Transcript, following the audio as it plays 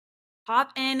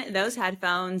Pop in those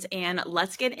headphones and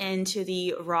let's get into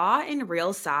the raw and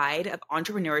real side of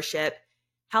entrepreneurship,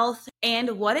 health,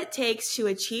 and what it takes to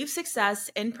achieve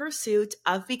success in pursuit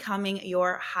of becoming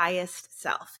your highest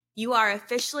self. You are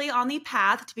officially on the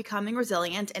path to becoming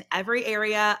resilient in every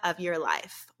area of your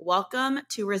life. Welcome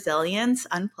to Resilience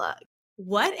Unplugged.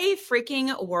 What a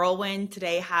freaking whirlwind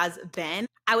today has been.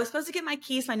 I was supposed to get my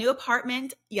keys to my new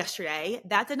apartment yesterday.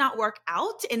 That did not work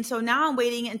out. And so now I'm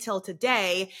waiting until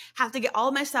today, have to get all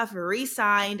of my stuff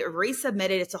re-signed, resubmitted.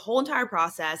 It's a whole entire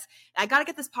process. I got to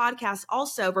get this podcast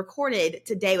also recorded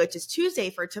today, which is Tuesday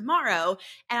for tomorrow.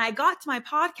 And I got to my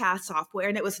podcast software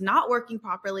and it was not working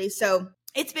properly. So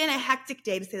it's been a hectic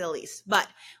day to say the least, but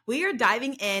we are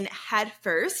diving in head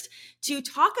first to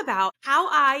talk about how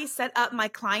I set up my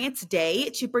clients' day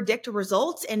to predict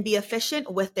results and be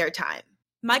efficient with their time.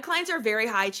 My clients are very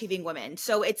high achieving women,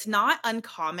 so it's not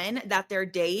uncommon that their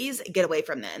days get away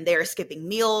from them. They are skipping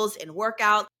meals and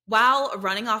workout while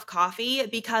running off coffee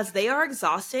because they are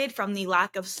exhausted from the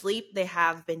lack of sleep they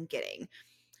have been getting.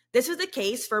 This was the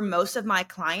case for most of my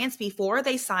clients before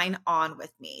they sign on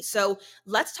with me. So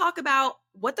let's talk about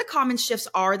what the common shifts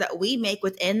are that we make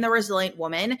within the Resilient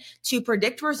Woman to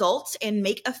predict results and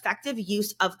make effective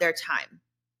use of their time.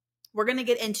 We're going to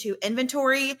get into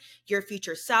inventory, your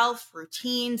future self,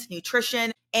 routines,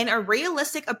 nutrition, and a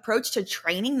realistic approach to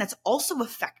training that's also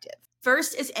effective.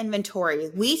 First is inventory.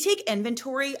 We take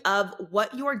inventory of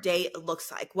what your day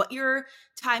looks like, what your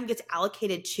time gets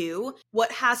allocated to,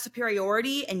 what has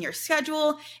superiority in your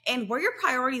schedule, and where your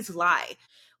priorities lie.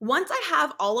 Once I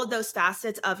have all of those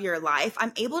facets of your life,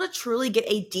 I'm able to truly get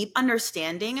a deep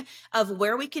understanding of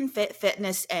where we can fit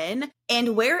fitness in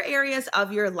and where areas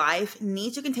of your life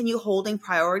need to continue holding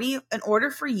priority in order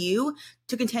for you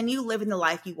to continue living the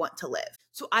life you want to live.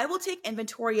 So I will take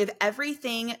inventory of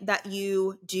everything that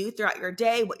you do throughout your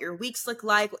day, what your weeks look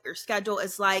like, what your schedule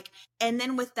is like. And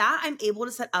then with that, I'm able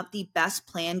to set up the best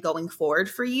plan going forward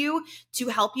for you to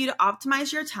help you to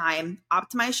optimize your time,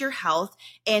 optimize your health,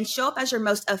 and show up as your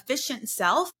most efficient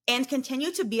self and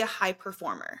continue to be a high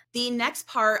performer. The next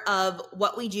part of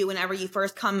what we do whenever you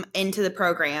first come into the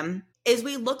program is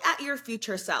we look at your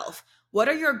future self. What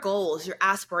are your goals, your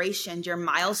aspirations, your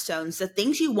milestones, the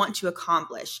things you want to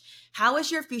accomplish? How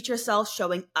is your future self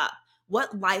showing up?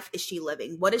 What life is she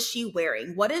living? What is she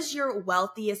wearing? What is your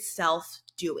wealthiest self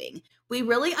doing? We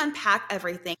really unpack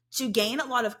everything to gain a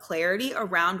lot of clarity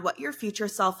around what your future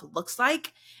self looks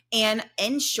like and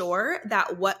ensure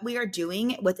that what we are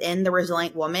doing within the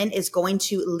Resilient Woman is going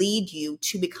to lead you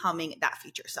to becoming that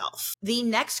future self. The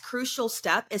next crucial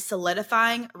step is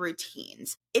solidifying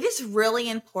routines. It is really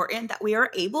important that we are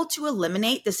able to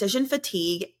eliminate decision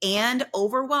fatigue and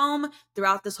overwhelm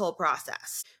throughout this whole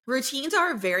process. Routines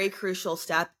are a very crucial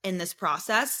step in this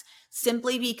process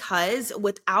simply because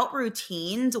without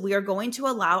routines, we are going to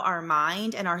allow our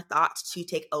mind and our thoughts to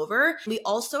take over. We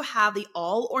also have the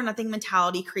all or nothing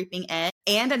mentality creeping in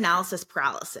and analysis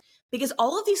paralysis. Because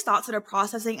all of these thoughts that are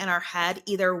processing in our head,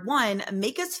 either one,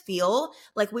 make us feel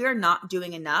like we are not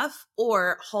doing enough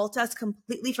or halt us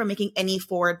completely from making any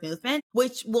forward movement,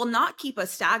 which will not keep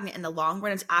us stagnant in the long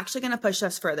run. It's actually going to push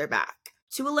us further back.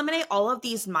 To eliminate all of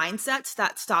these mindsets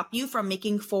that stop you from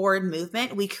making forward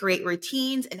movement, we create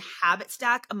routines and habit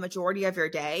stack a majority of your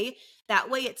day. That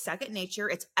way it's second nature,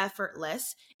 it's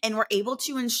effortless, and we're able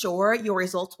to ensure your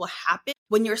results will happen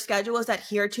when your schedule is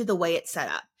adhered to the way it's set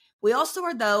up. We also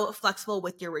are, though, flexible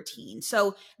with your routine.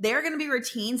 So there are going to be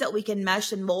routines that we can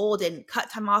mesh and mold and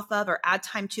cut time off of or add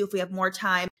time to if we have more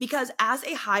time. Because as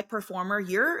a high performer,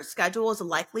 your schedule is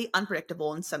likely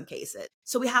unpredictable in some cases.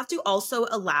 So we have to also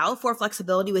allow for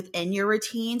flexibility within your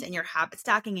routines and your habit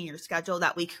stacking and your schedule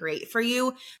that we create for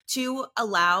you to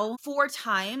allow for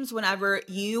times whenever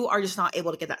you are just not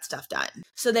able to get that stuff done.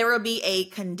 So there will be a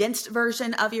condensed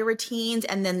version of your routines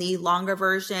and then the longer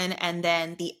version and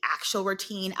then the actual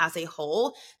routine as a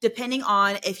whole, depending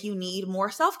on if you need more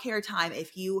self-care time,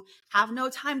 if you have no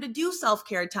time to do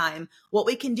self-care time, what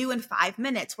we can do in 5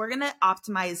 minutes. We're going to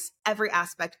optimize every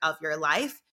aspect of your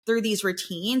life through these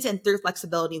routines and through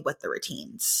flexibility with the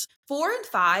routines. 4 and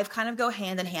 5 kind of go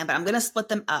hand in hand, but I'm going to split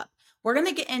them up. We're going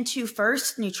to get into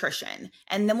first nutrition,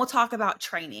 and then we'll talk about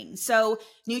training. So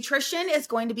nutrition is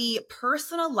going to be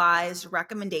personalized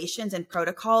recommendations and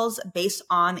protocols based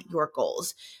on your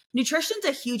goals. Nutrition is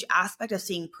a huge aspect of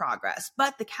seeing progress,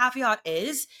 but the caveat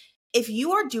is if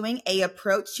you are doing a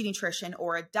approach to nutrition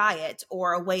or a diet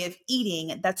or a way of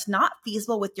eating that's not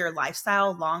feasible with your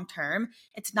lifestyle long-term,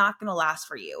 it's not going to last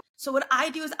for you. So what I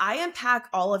do is I unpack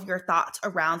all of your thoughts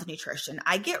around nutrition.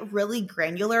 I get really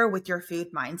granular with your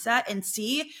food mindset and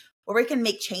see where we can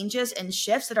make changes and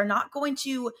shifts that are not going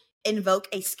to invoke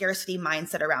a scarcity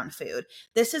mindset around food.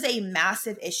 This is a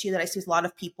massive issue that I see with a lot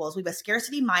of people is we have a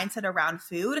scarcity mindset around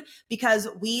food because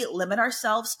we limit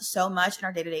ourselves so much in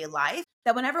our day-to-day life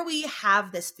that whenever we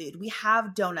have this food, we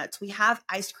have donuts, we have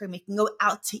ice cream, we can go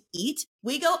out to eat,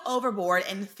 we go overboard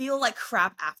and feel like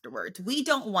crap afterwards. We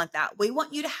don't want that. We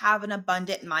want you to have an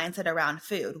abundant mindset around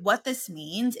food. What this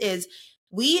means is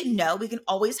we know we can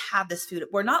always have this food.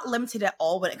 We're not limited at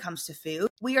all when it comes to food.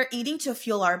 We are eating to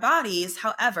fuel our bodies.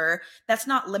 However, that's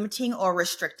not limiting or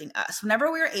restricting us.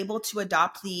 Whenever we are able to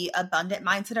adopt the abundant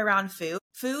mindset around food,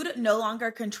 food no longer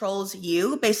controls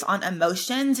you based on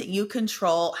emotions. You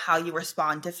control how you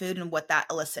respond to food and what that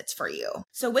elicits for you.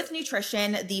 So with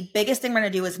nutrition, the biggest thing we're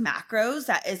going to do is macros.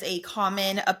 That is a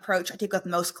common approach I take with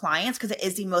most clients because it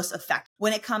is the most effective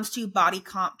when it comes to body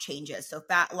comp changes. So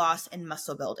fat loss and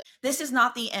muscle building. This is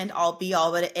not the end all be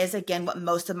all, but it is again what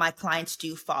most of my clients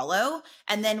do follow.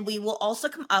 And then we will also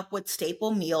come up with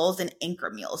staple meals and anchor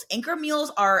meals. Anchor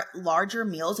meals are larger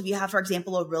meals. If you have, for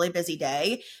example, a really busy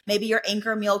day, maybe your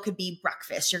anchor meal could be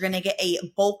breakfast. You're going to get a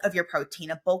bulk of your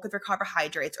protein, a bulk of your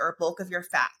carbohydrates, or a bulk of your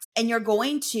fats. And you're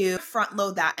going to front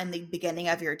load that in the beginning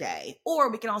of your day. Or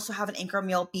we can also have an anchor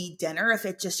meal be dinner if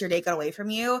it's just your day got away from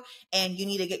you and you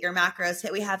need to get your macros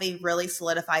hit. We have a really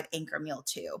solidified anchor meal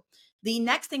too. The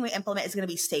next thing we implement is going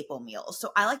to be staple meals.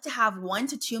 So I like to have 1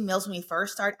 to 2 meals when we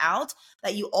first start out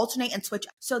that you alternate and switch.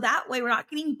 So that way we're not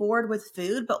getting bored with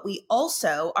food, but we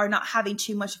also are not having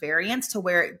too much variance to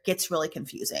where it gets really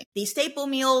confusing. These staple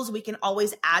meals we can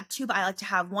always add to, but I like to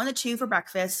have 1 to 2 for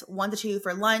breakfast, 1 to 2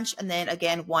 for lunch, and then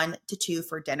again, 1 to 2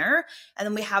 for dinner. And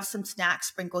then we have some snacks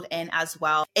sprinkled in as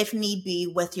well, if need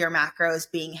be, with your macros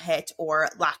being hit or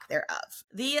lack thereof.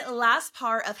 The last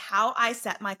part of how I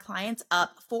set my clients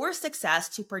up for success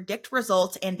to predict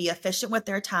results and be efficient with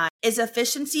their time is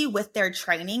efficiency with their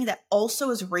training that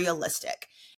also is realistic.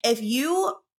 If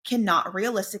you cannot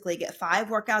realistically get 5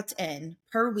 workouts in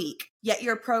per week, yet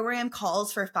your program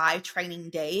calls for 5 training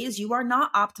days, you are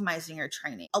not optimizing your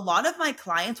training. A lot of my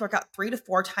clients work out 3 to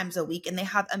 4 times a week and they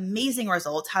have amazing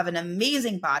results, have an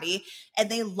amazing body, and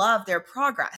they love their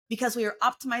progress because we are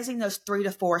optimizing those 3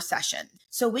 to 4 sessions.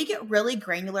 So we get really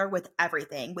granular with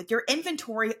everything, with your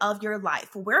inventory of your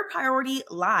life, where priority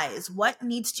lies, what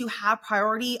needs to have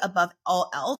priority above all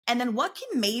else, and then what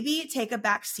can maybe take a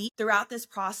back seat throughout this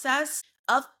process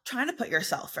of trying to put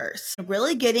yourself first,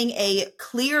 really getting a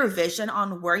clear vision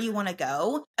on where you want to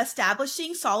go,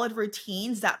 establishing solid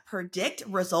routines that predict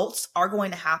results are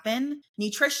going to happen,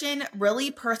 nutrition,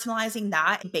 really personalizing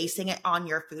that, basing it on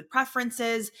your food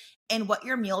preferences and what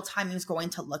your meal timing is going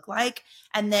to look like,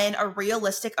 and then a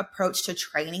realistic approach to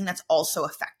training that's also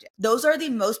effective. Those are the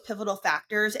most pivotal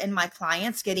factors in my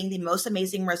clients getting the most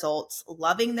amazing results,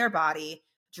 loving their body,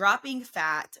 dropping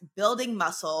fat, building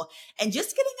muscle, and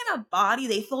just getting in a body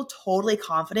they feel totally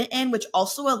confident in, which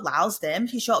also allows them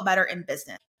to show up better in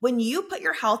business. When you put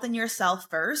your health and yourself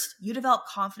first, you develop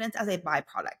confidence as a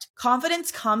byproduct.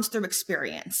 Confidence comes through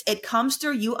experience. It comes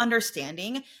through you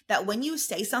understanding that when you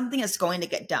say something, it's going to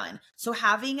get done. So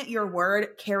having your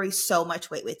word carry so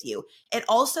much weight with you. It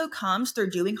also comes through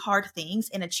doing hard things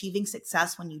and achieving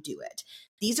success when you do it.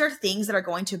 These are things that are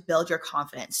going to build your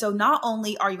confidence. So not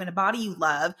only are you in a body you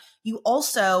love, you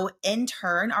also in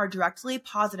turn are directly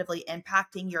positively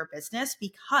impacting your business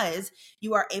because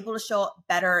you are able to show up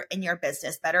better in your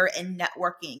business, better in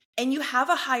networking, and you have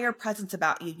a higher presence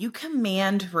about you. You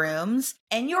command rooms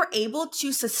and you're able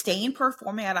to sustain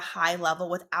performing at a high level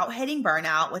without hitting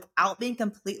burnout, without being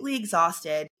completely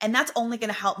exhausted. And that's only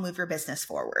going to help move your business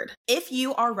forward. If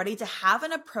you are ready to have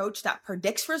an approach that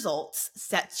predicts results,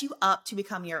 sets you up to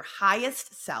become your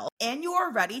highest self, and you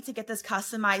are ready to get this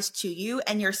customized to you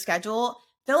and your schedule,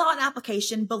 fill out an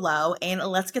application below and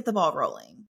let's get the ball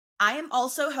rolling. I am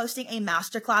also hosting a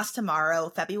masterclass tomorrow,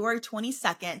 February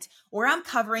 22nd, where I'm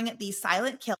covering the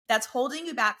silent kill that's holding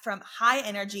you back from high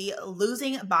energy,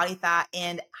 losing body fat,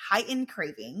 and heightened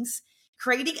cravings,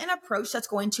 creating an approach that's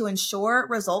going to ensure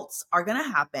results are going to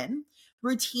happen,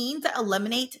 routines that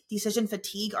eliminate decision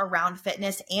fatigue around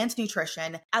fitness and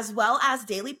nutrition, as well as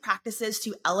daily practices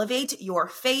to elevate your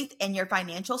faith and your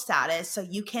financial status so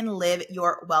you can live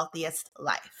your wealthiest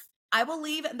life. I will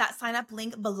leave that sign up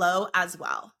link below as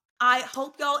well. I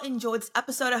hope y'all enjoyed this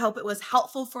episode. I hope it was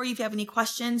helpful for you. If you have any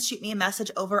questions, shoot me a message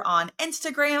over on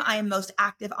Instagram. I am most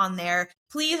active on there.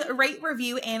 Please rate,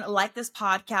 review, and like this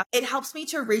podcast. It helps me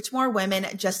to reach more women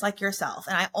just like yourself.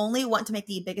 And I only want to make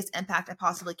the biggest impact I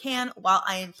possibly can while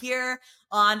I am here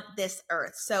on this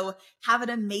earth. So have an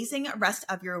amazing rest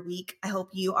of your week. I hope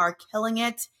you are killing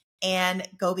it and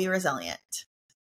go be resilient.